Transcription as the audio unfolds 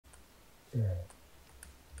And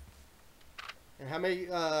how many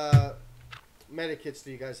medikits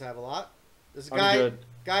do you guys have? A lot? There's a guy I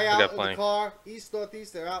got out in the plenty. car, east,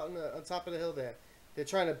 northeast. They're out on top of the hill there. They're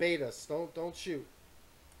trying to bait us. Don't shoot.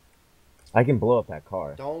 I can blow up that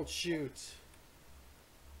car. Don't shoot.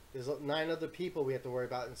 There's 9 other people we have to worry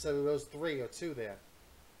about instead of those 3 or 2 there.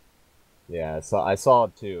 Yeah, I saw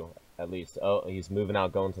 2 at least. Oh, he's moving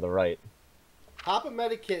out, going to the right. Pop a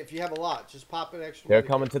medikit if you have a lot. Just pop an extra. They're medikit.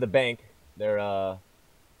 coming to the bank. They're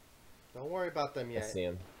Don't worry about them yet. I see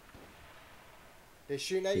him. They're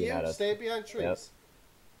shooting at Shooting you. at us. Stay behind trees. Yep.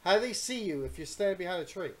 How do they see you if you're standing behind a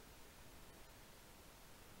tree?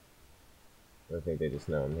 I think they just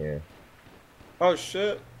know I'm here. Oh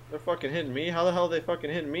shit! They're fucking hitting me. How the hell are they fucking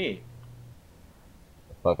hitting me?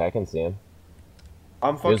 Fuck, I can see him.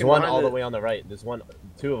 I'm fucking. There's one behind all the way on the right. There's one.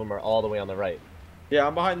 2 of them are all the way on the right. Yeah,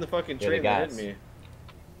 I'm behind the fucking Yeah, tree. the They're gas. hitting me.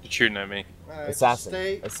 You're shooting at me. Alright, Assassin.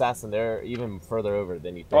 stay. Assassin. They're even further over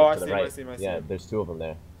than you think. Oh, I to the see 'em, right. I see 'em, I see Yeah, 'em. there's 2 of them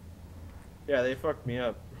there. Yeah, they fucked me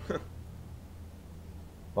up.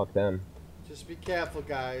 Fuck them. Just be careful,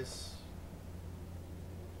 guys.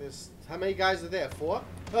 There's how many guys are there? 4?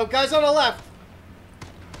 Oh, guys on the left.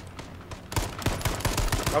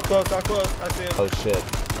 How close? How close? I see him. Oh shit.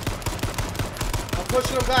 I'm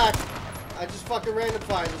pushing them back. I just fucking random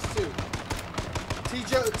fired. There's 2.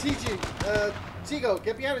 Tigo,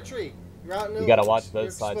 get behind a tree. You're out in the. You gotta watch you're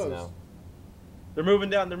both sides exposed. now. They're moving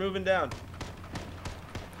down. They're moving down.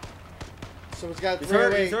 Someone's got He's 3 hurt.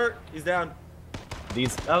 away. He's hurt. He's down.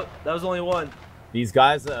 These That was only one. these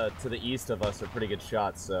guys to the east of us are pretty good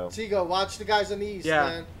shots. So Tigo, watch the guys on the east, Yeah.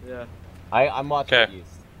 man. Yeah. I'm watching Okay. the east.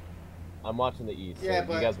 I'm watching the east. Yeah, so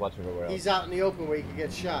but you guys watch everywhere else. He's out in the open where he could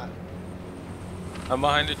get shot. I'm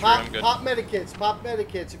behind a tree. Pop, I'm good. pop medikits. Pop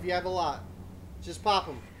medikits if you have a lot. Just pop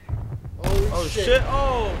them. Oh shit.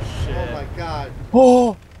 Oh shit. Oh my god.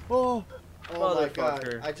 Oh, oh. Oh my god.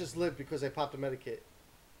 Motherfucker. I just lived because I popped a medikit.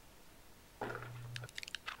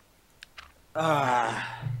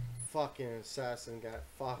 Ah. Fucking assassin got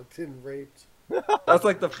fucked and raped. That's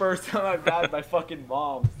like the first time I've died by fucking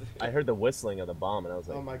bombs. I heard the whistling of the bomb and I was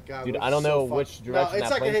like, Oh my god. dude, we're I don't know so which fucked. direction No, it's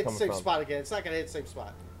that not gonna plane's hit the coming same from. spot again. It's not gonna hit the same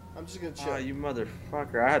spot. I'm just gonna chill. Ah, you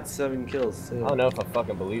motherfucker. I had 7 kills too. I don't know if I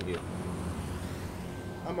fucking believe you.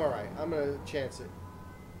 I'm alright. I'm gonna chance it.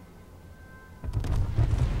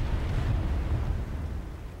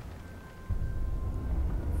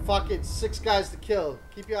 Fuck it. 6 guys to kill.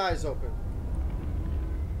 Keep your eyes open.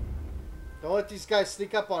 Don't let these guys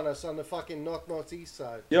sneak up on us on the fucking northeast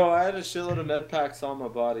side. Yo, I had a shitload of med packs on my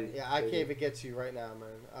body. Yeah, I can't even get to you right now, man.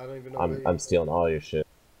 I don't even know. I'm stealing all your shit.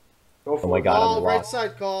 Go for Oh my it. god, Call, I'm right lost.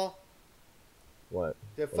 side call. What?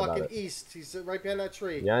 They're What about fucking it? east. He's right behind that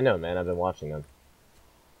tree. Yeah, I know, man. I've been watching them.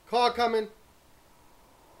 Car coming.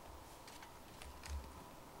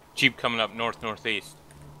 Jeep coming up northeast.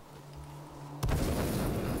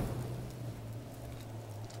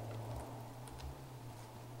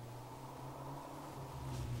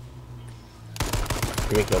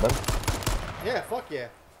 Can we kill them? Yeah, fuck yeah.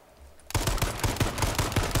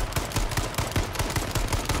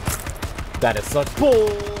 That is such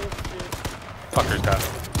bullshit. Fuckers got.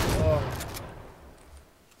 Oh.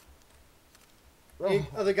 Any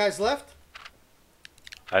other guys left?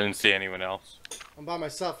 I didn't see anyone else. I'm by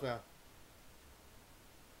myself now.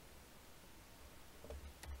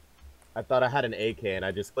 I thought I had an AK and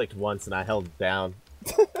I just clicked once and I held down.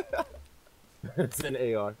 It's an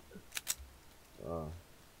AR. Oh,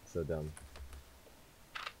 so dumb.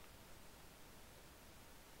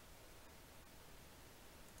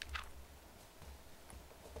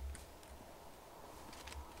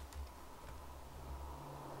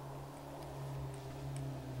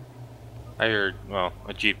 I heard, well,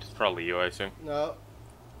 a Jeep is probably you, I assume. No,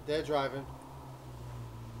 they're driving.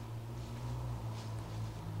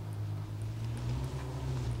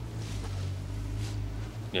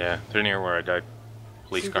 Yeah, they're near where I died.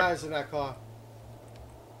 Police 2 car. guys in that car.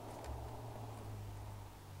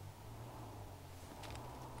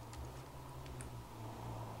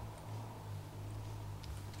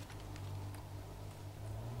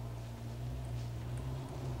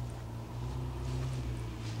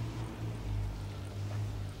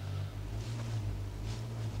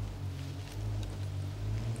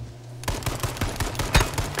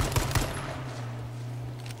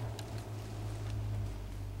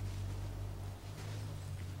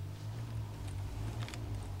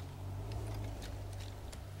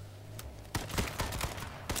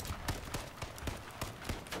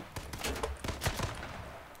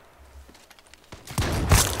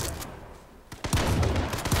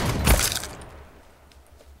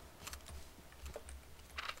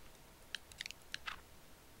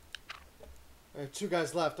 There are 2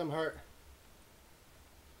 guys left. I'm hurt.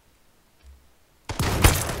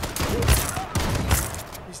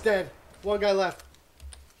 He's dead. 1 guy left.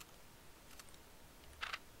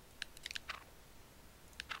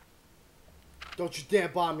 Don't you dare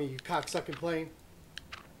bomb me, you cocksucking plane.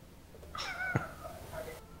 I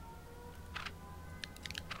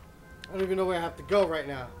don't even know where I have to go right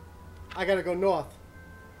now. I gotta go north.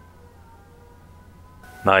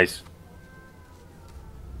 Nice.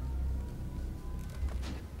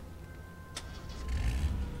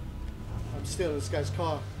 I'm stealing this guy's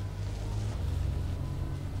car.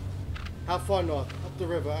 How far north? Up the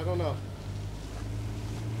river, I don't know.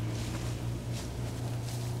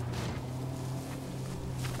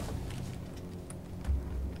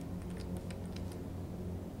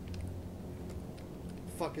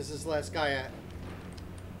 Fuck is this last guy at?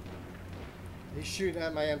 He's shooting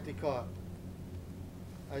at my empty car.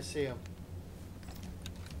 I see him.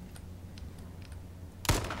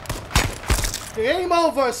 Game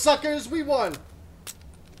over, suckers! We won!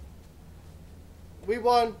 We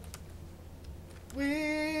won.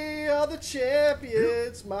 We are the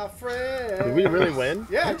champions, my friend. Did we really win?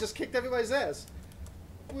 Yeah, I just kicked everybody's ass.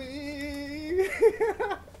 We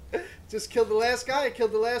just killed the last guy. I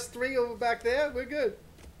killed the last 3 over back there. We're good.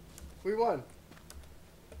 We won.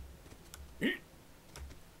 Do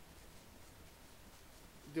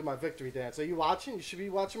my victory dance. Are you watching? You should be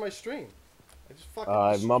watching my stream. I just fucking.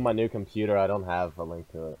 I'm on my new computer. I don't have a link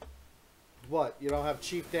to it. What? You don't have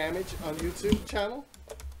Chief Damage on YouTube channel?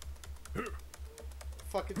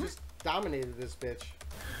 Fucking just dominated this bitch.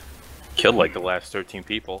 Killed like the last 13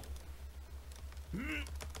 people.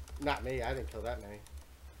 Not me. I didn't kill that many.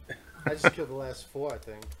 I just killed the last 4, I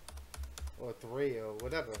think, or 3, or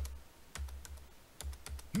whatever.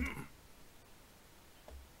 I'm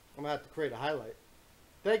gonna have to create a highlight.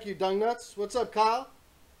 Thank you, Dung Nuts. What's up, Kyle?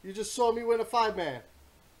 You just saw me win a 5-man.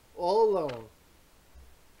 All alone.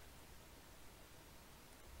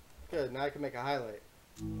 Good, now I can make a highlight.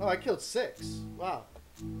 Oh, I killed 6. Wow.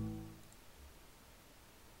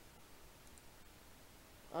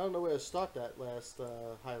 I don't know where to start that last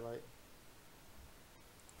highlight.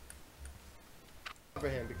 For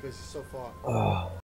him because he's so far.